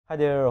Hi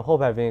there,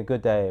 hope you're having a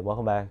good day.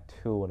 Welcome back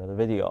to another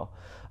video.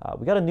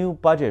 We got a new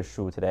budget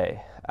shoe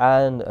today,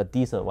 and a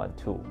decent one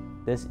too.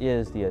 This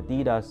is the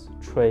Adidas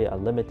Trae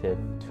Unlimited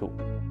 2.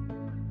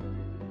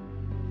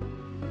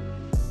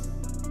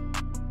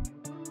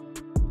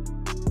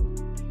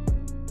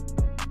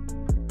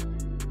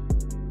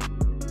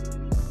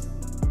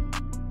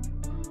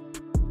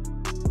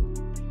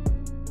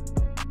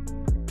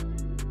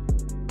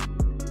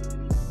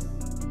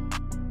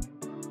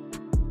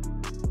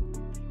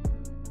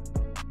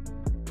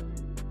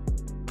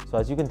 So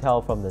as you can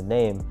tell from the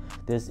name,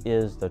 this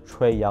is the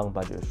Trae Young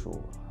budget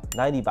shoe.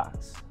 90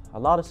 bucks. A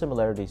lot of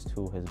similarities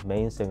to his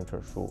main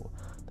signature shoe,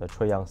 the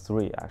Trae Young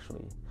 3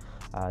 actually.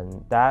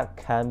 And that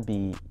can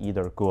be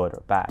either good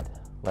or bad.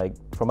 Like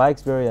from my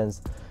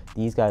experience,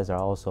 these guys are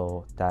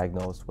also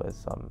diagnosed with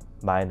some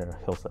minor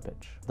heel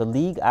slippage. The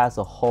league as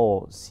a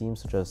whole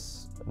seems to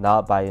just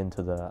not buy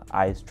into the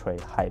Ice Trae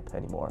hype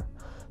anymore.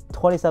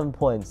 27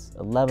 points,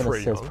 11 Trae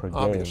assists Young, per game,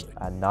 obviously.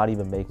 and not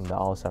even making the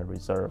All-Star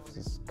reserves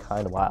is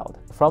kind of wild.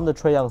 From the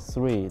Trae Young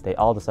 3, they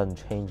all of a sudden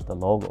changed the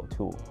logo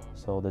too.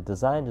 So the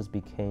design just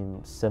became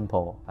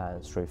simple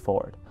and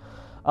straightforward.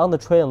 On the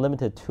Trae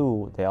Unlimited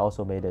 2, they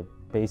also made it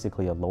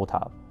basically a low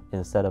top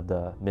instead of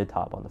the mid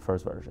top on the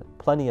first version.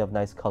 Plenty of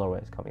nice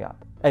colorways coming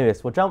up.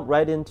 Anyways, we'll jump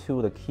right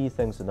into the key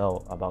things to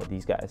know about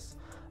these guys.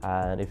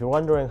 And if you're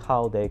wondering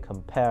how they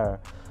compare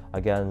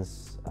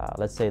against,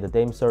 let's say, the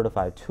Dame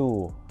Certified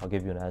 2, I'll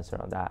give you an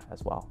answer on that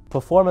as well.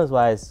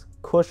 Performance-wise,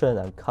 cushion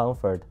and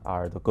comfort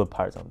are the good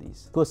parts on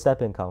these. Good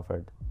step-in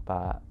comfort,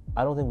 but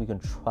I don't think we can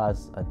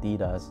trust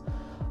Adidas'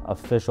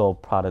 official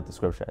product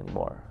description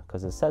anymore,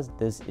 because it says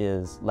this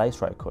is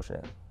Lightstrike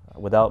cushioning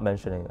without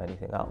mentioning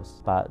anything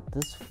else. But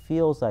this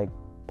feels like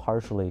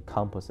partially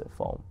composite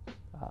foam,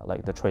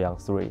 like the Trae Young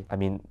 3. I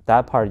mean,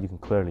 that part you can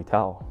clearly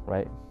tell,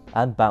 right?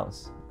 And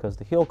bounce, because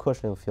the heel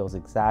cushioning feels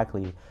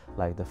exactly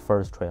like the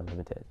first Trae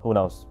Unlimited. Who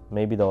knows,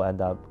 maybe they'll end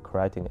up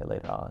correcting it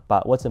later on.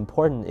 But what's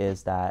important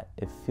is that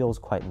it feels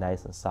quite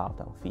nice and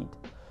soft on feet.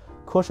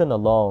 Cushion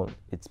alone,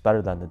 it's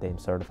better than the Dame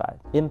Certified.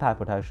 Impact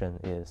protection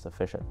is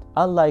sufficient.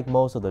 Unlike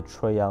most of the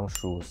Trae Young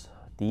shoes,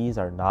 these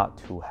are not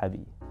too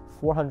heavy.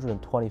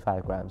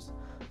 425 grams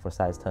for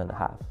size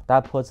 10.5.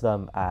 That puts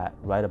them at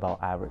right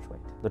about average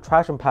weight. The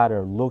traction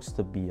pattern looks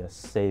to be a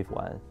safe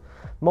one.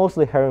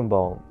 Mostly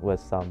herringbone with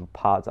some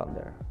pods on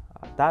there.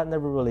 That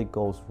never really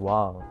goes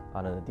wrong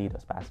on an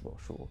Adidas basketball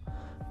shoe,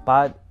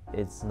 but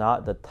it's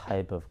not the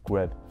type of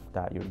grip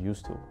that you're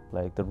used to.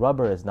 Like the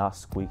rubber is not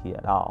squeaky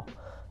at all,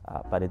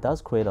 but it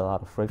does create a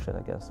lot of friction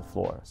against the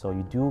floor. So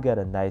you do get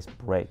a nice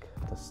break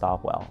to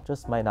stop well.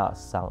 Just might not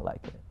sound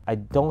like it. I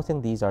don't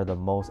think these are the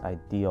most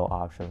ideal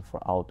option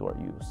for outdoor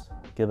use,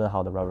 given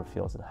how the rubber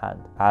feels in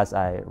hand as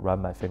I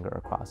run my finger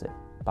across it.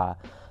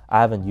 But I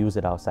haven't used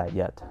it outside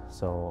yet,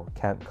 so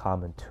can't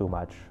comment too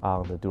much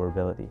on the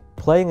durability.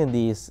 Playing in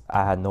these,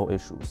 I had no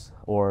issues,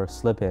 or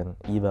slipping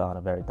even on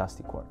a very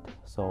dusty court.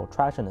 So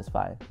traction is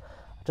fine,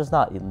 just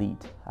not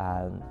elite,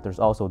 and there's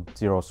also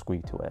zero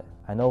squeak to it.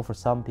 I know for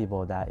some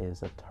people that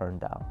is a turn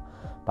down,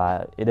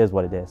 but it is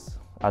what it is,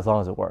 as long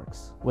as it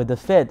works. With the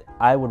fit,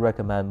 I would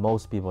recommend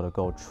most people to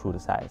go true to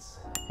size.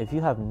 If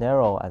you have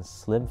narrow and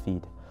slim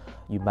feet,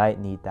 you might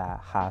need that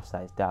half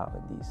size down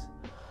in these.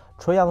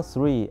 Trae Young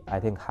 3, I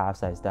think half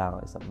size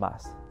down is a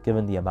must,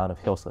 given the amount of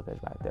heel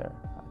slippage back there.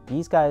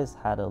 These guys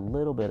had a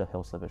little bit of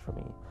heel slippage for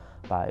me,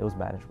 but it was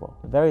manageable.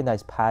 Very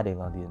nice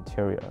padding on the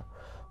interior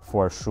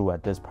for a shoe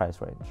at this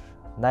price range.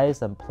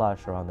 Nice and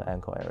plush around the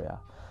ankle area,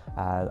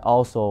 and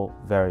also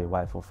very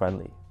wide foot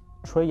friendly.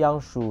 Trae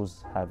Young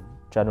shoes have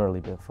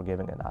generally been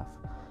forgiving enough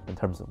in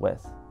terms of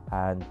width,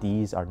 and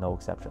these are no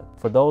exception.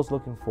 For those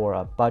looking for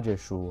a budget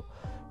shoe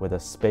with a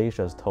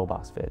spacious toe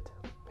box fit,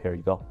 here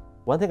you go.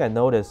 One thing I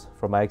noticed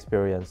from my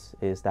experience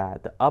is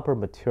that the upper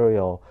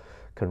material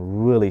can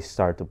really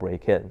start to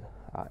break in.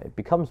 It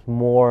becomes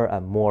more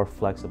and more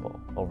flexible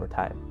over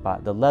time,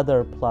 but the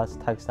leather plus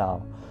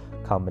textile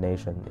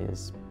combination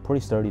is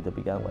pretty sturdy to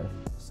begin with,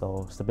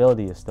 so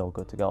stability is still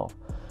good to go.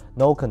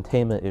 No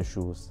containment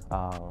issues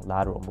on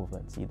lateral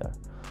movements either,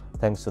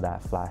 thanks to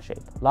that flat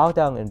shape.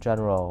 Lockdown in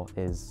general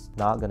is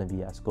not going to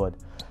be as good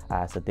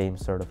as the Dame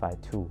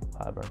Certified 2,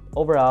 however.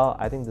 Overall,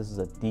 I think this is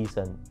a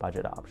decent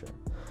budget option.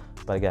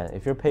 But again,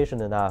 if you're patient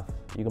enough,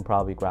 you can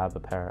probably grab a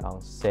pair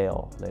on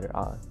sale later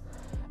on.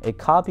 It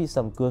copies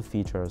some good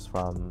features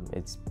from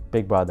its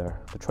big brother,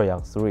 the Trae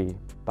Young 3,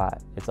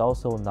 but it's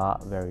also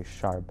not very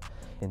sharp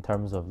in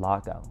terms of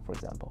lockdown, for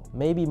example.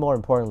 Maybe more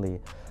importantly,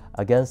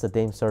 against the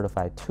Dame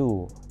Certified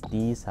 2,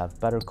 these have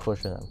better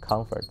cushion and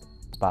comfort,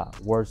 but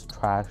worse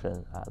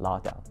traction at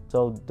lockdown.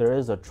 So there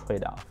is a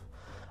trade-off.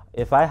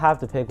 If I have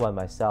to pick one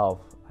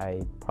myself,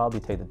 I'd probably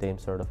take the Dame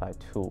Certified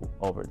 2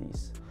 over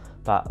these.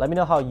 But let me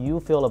know how you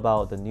feel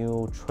about the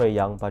new Trae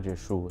Young budget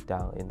shoe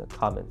down in the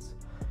comments.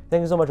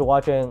 Thank you so much for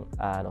watching,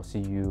 and I'll see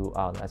you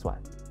on the next one.